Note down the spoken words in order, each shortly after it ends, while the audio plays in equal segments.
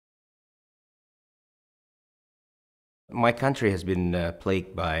My country has been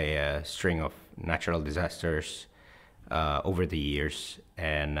plagued by a string of natural disasters over the years,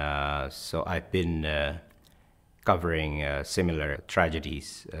 and so I've been covering similar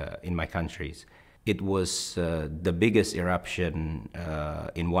tragedies in my countries. It was the biggest eruption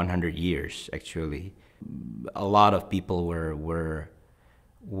in 100 years, actually. A lot of people were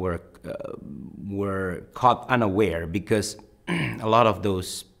were caught unaware because a lot of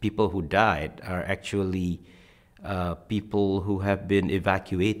those people who died are actually people who have been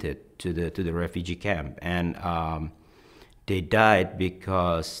evacuated to the refugee camp, and they died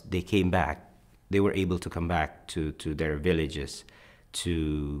because they came back. They were able to come back to their villages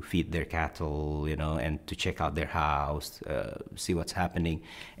to feed their cattle, and to check out their house, see what's happening.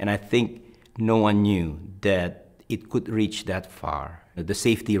 And I think no one knew that it could reach that far. The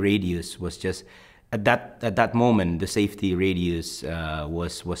safety radius was just at that moment. The safety radius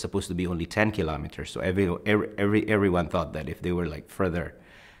was supposed to be only 10 kilometers. So everyone thought that if they were like further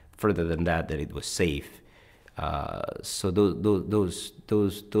than that it was safe. So those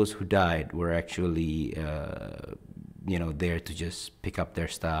who died were actually there to just pick up their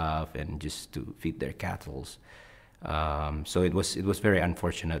stuff and just to feed their cattle. So it was very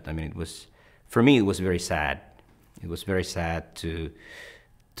unfortunate. I mean, for me it was very sad. It was very sad to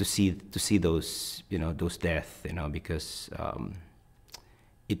see those deaths, because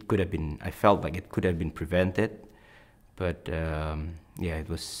it could have been. I felt like it could have been prevented, but yeah,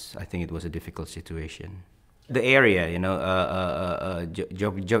 I think it was a difficult situation. The area,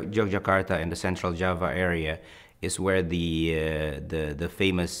 Yogyakarta and the Central Java area is where the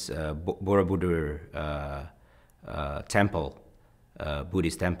famous Borobudur temple,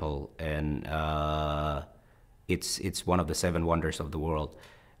 Buddhist temple, and it's one of the seven wonders of the world.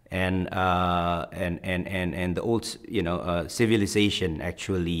 And the old civilization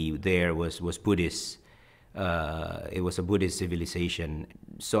actually there was Buddhist. It was a Buddhist civilization.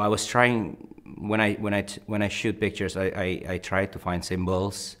 So I was trying, when I shoot pictures, I try to find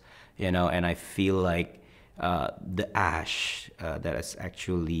symbols, and I feel like the ash that is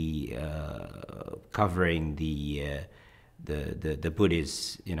actually covering the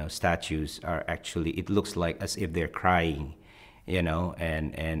Buddhist statues are actually, it looks like as if they're crying,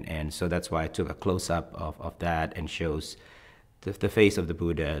 and so that's why I took a close-up of that, and shows the face of the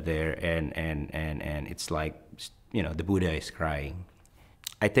Buddha there, and it's like, the Buddha is crying.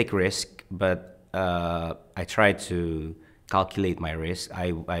 I take risk, but I try to calculate my risk.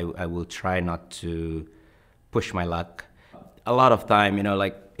 I will try not to push my luck. A lot of time,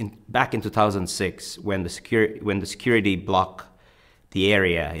 like back in 2006, when the security blocked the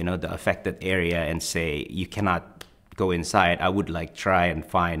area, the affected area, and say you cannot go inside, I would like try and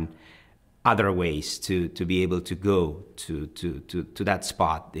find other ways to be able to go to that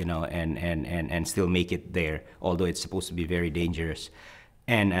spot, and still make it there, although it's supposed to be very dangerous.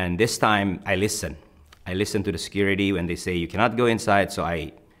 And this time I listen to the security when they say you cannot go inside, so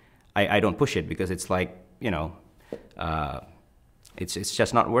I don't push it, because it's like, it's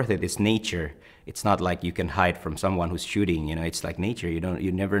just not worth it. It's nature. It's not like you can hide from someone who's shooting, it's like nature.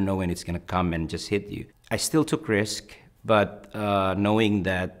 You never know when it's gonna come and just hit you. I still took risk, but knowing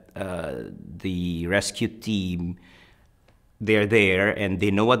that the rescue team, they're there and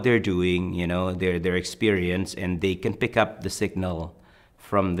they know what they're doing, they're experienced, and they can pick up the signal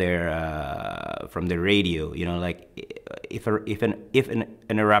from their radio, like if an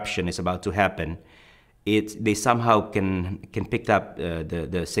eruption is about to happen, they somehow can pick up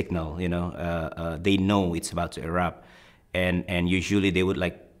the signal, they know it's about to erupt, and usually they would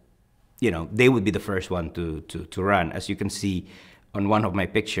they would be the first one to run. As you can see on one of my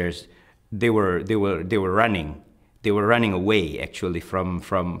pictures, they were running. They were running away actually from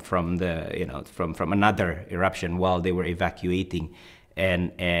another eruption while they were evacuating,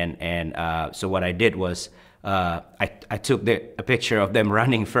 and so what I did was I took a picture of them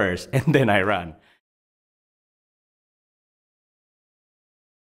running first, and then I ran.